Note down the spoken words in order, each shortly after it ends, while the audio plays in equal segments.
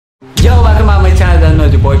Yo, welcome back to my channel. That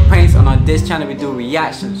knows your boy Prince, and on this channel we do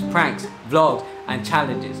reactions, pranks, vlogs, and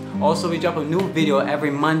challenges. Also, we drop a new video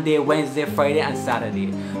every Monday, Wednesday, Friday, and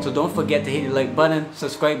Saturday. So don't forget to hit the like button,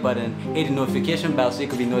 subscribe button, hit the notification bell so you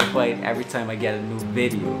can be notified every time I get a new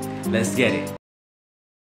video. Let's get it.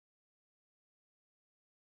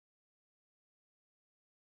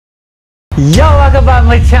 Yo, welcome back to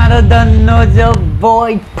my channel. That knows your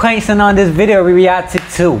boy Prince, and on this video we reacted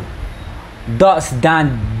to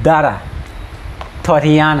Dada,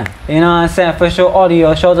 Thotiana. You know what I'm saying? For sure,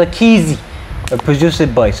 audio shows a Keezy, produced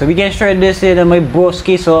it by. So we get straight to this here, my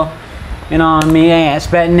broski. So you know what I mean? I ain't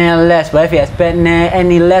expecting any less, but if you expecting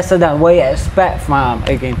any lesser than what you expect from,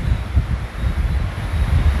 I can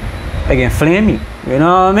flame you. You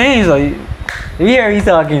know what I mean? So you hear what he's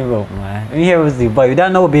talking about, man. You hear what's the boy. You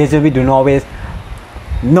don't know what basically we do always.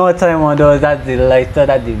 No time on those. That's the lighter,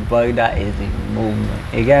 that's the boy, that is the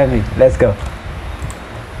movement. You get me? Let's go.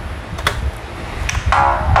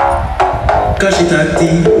 Because she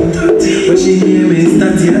tatty, but she name is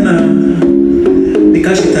Thotiana.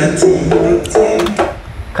 Because she tatty,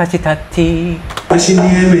 Cause she tatty, but she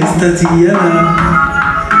name is Thotiana.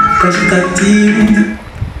 Because she tatty.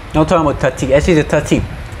 no talking about tatty. Actually, the tatty.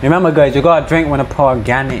 Remember, guys, you gotta drink when I pour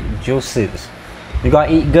organic juices. You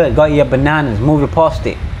gotta eat good. Gotta eat your bananas. Move your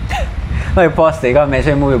prostate. Not your prostate. You gotta make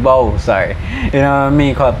sure you move your bowels. Sorry. You know what I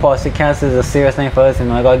mean? Cause prostate cancer is a serious thing for us.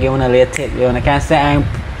 And I gotta give one a little tip. You know, I can't say I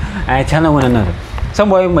ain't telling one another.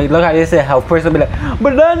 Somebody might look at this and health person be like,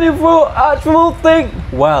 but that is for actual thing.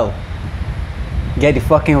 Well, get the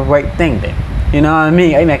fucking right thing then. You know what I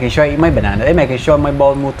mean? I making sure I eat my banana. I making sure my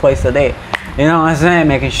bowels move twice a day. You know what I'm saying?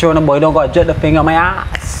 Making sure the boy don't got jet the finger on my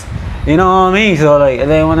ass. You know what I mean? So like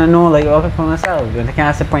they wanna know like okay for themselves. They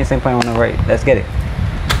can't say point on the right. Let's get it.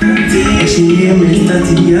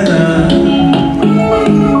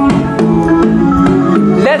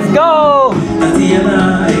 Let's go!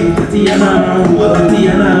 Thotiana, Thotiana,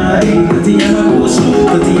 Thotiana, Thotiana,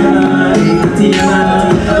 Thotiana, Thotiana,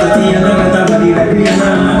 Thotiana, kata body like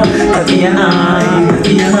Rihanna. Thotiana,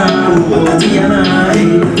 Thotiana, Thotiana, Thotiana,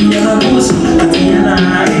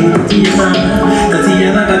 Thotiana,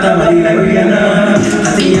 Thotiana, kata body like Rihanna.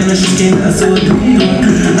 Thotiana, she skin is so deep,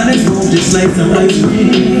 and it's moved just like some ice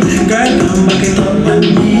cream. Girl, come back it up on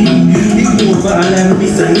me. Big over all I'm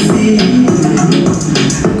beside me.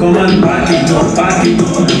 Come on, back it up,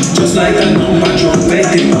 just like a number drum,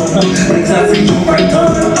 back it up, exactly jump right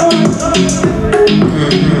up.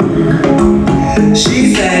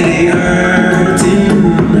 She said it hurting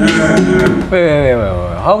her. Wait.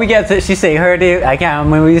 How we get to she say hurt it? I can't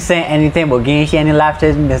remember you saying anything but getting she any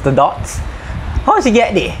laughter, Mr. Dots. How'd she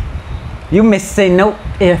get there? You missing no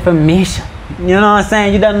information. You know what I'm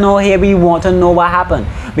saying? You don't know here, but you want to know what happened.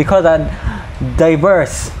 Because I'm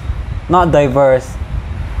diverse. Not diverse.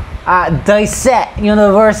 At Dissect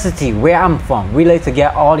University, where I'm from, we like to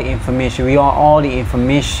get all the information. We want all the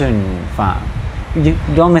information, fam. You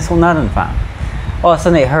don't miss nothing, fam. All of a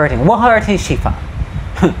sudden they hurting. What hurting she, fam?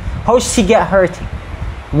 How she get hurting?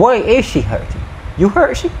 Why is she hurting? You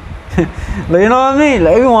hurt she? Like, you know what I mean?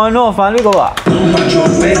 Like, we want to know, fam. We go up.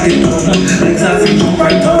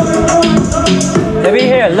 Let me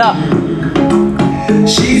hear, look.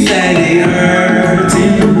 She said it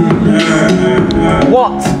hurting her.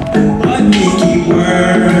 What? What make it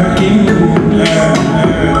working her?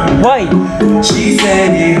 Why? She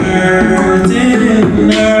said it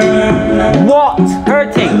hurting her. What?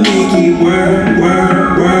 Hurting? What make it work.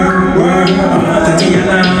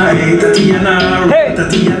 Thotiana, Thotiana, hey.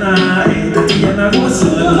 Thotiana,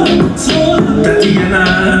 Thotiana,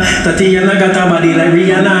 Thotiana got a body like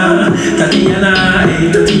Rihanna. Thotiana,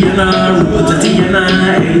 Thotiana,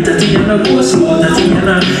 Thotiana, go slow.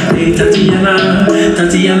 Thotiana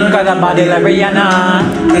Got a body like Rihanna.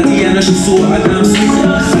 Thotiana, she's so damn sweet.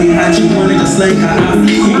 Sweet how she want it just like her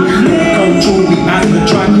athlete. Come true, we at the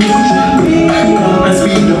track. Come and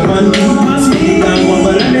speed up on me. Speed and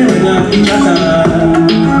wobble and then ring up each other.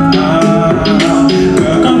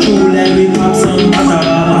 Girl, come true, let me pop some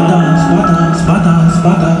butter.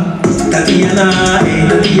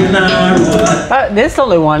 This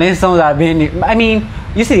only one. This song I've been. I mean,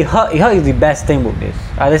 you see, hug is the best thing about this.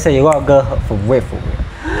 I just say you got a good hug for real.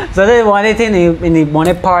 So they wanted thing in the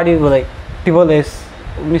one party with like people this.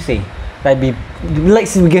 Let me see. Like be like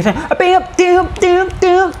we get you know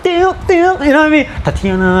what I mean?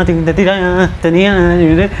 Thotiana,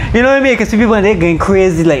 you know what I mean? Because people they getting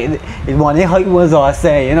crazy like it want they hype was all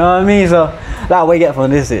say, you know what I mean? So that's what I get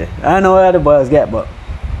from this here. I don't know what other boys get, but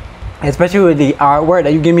especially with the artwork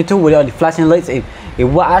that you give me too, with all the flashing lights, it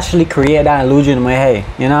will actually create that illusion in my head.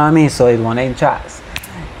 You know what I mean? So it's one of the tracks.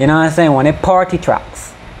 You know what I'm saying? One of the party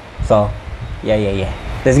tracks. So, yeah.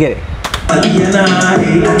 Let's get it. Thotiana,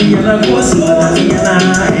 Thotiana, go slow, Thotiana,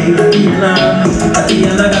 Thotiana,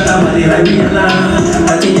 Thotiana got a body like Rihanna.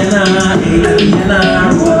 Thotiana, Thotiana,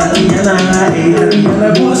 Thotiana,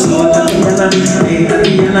 Thotiana, go slow, Thotiana,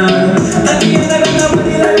 Thotiana, Thotiana got a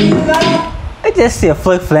body like Rihanna. I just see a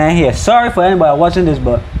flick flan here. Sorry for anybody watching this,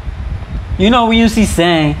 but you know when you see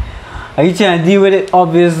saying, are you trying to deal with it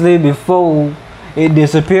obviously before it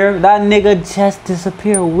disappeared? That nigga just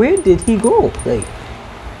disappeared. Where did he go? Like,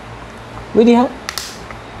 where the hell?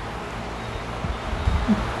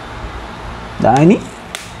 Danny?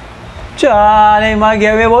 Charlie, man,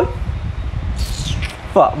 get me, boy.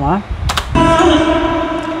 Fuck, man.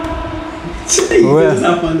 Jesus,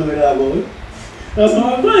 have fun with that, boy. That's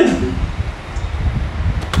my plan.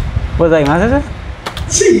 What's that, man?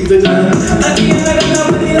 Jesus,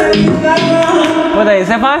 What's that, is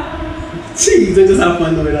that fine? Jesus, just have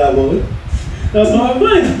fun with that, boy. That's my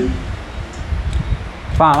plan.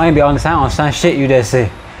 Fam, I ain't be on some shit you just say.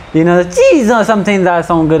 You know, geez, or something that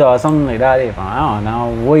sound good or something like that. Fam. I don't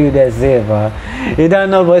know what you just say, bro. You don't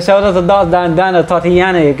know, but shout out to Dada,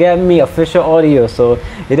 Thotiana. You get me official audio, so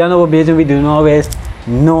you don't know what business we do. No waste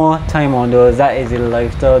no time on those. That is a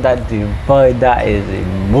lifestyle, that's the vibe, that is a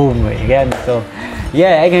movement. You get me? So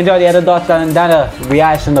yeah, I can enjoy the other Dada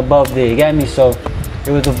reaction above there. You get me? So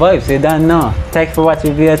it was the vibes. You don't know. Thanks for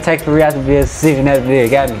watching the video. Thanks for reacting to the video. See you in the next video. You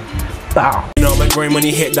get me? Bow. You know my brain when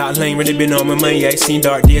he hit that lane, really been on my mind. Yeah, I seen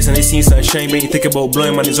dark days and I seen sunshine. But you think about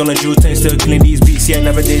blowing money's on a Jew thing, still killing these beats. Yeah, I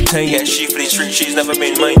never did time. Yeah, she for the street, she's never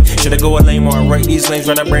been mine. Should I go a lane or write these lanes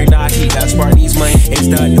when I bring that heat? That spark these mine. It's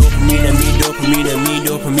that dopamine and me, dopamine and me,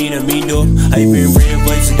 dopamine and me, dope. I've been bringing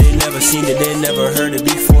vibes that they never seen it, they never heard it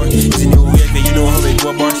before. It's a new wave, you know how they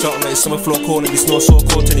go bar something like summer flow cold, and the snow so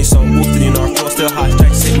cold. Till they sound wolf to the north coast, still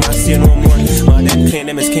hashtag sick, man, see no more. Man, them claim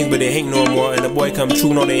them as kings, but they ain't no more. And the boy come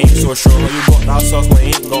true, no, they ain't so sure. When you got that sauce, man,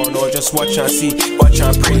 ain't going no. Just watch and see, watch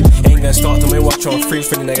and pray. Ain't gonna start to me, watch on freeze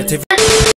for the negativity.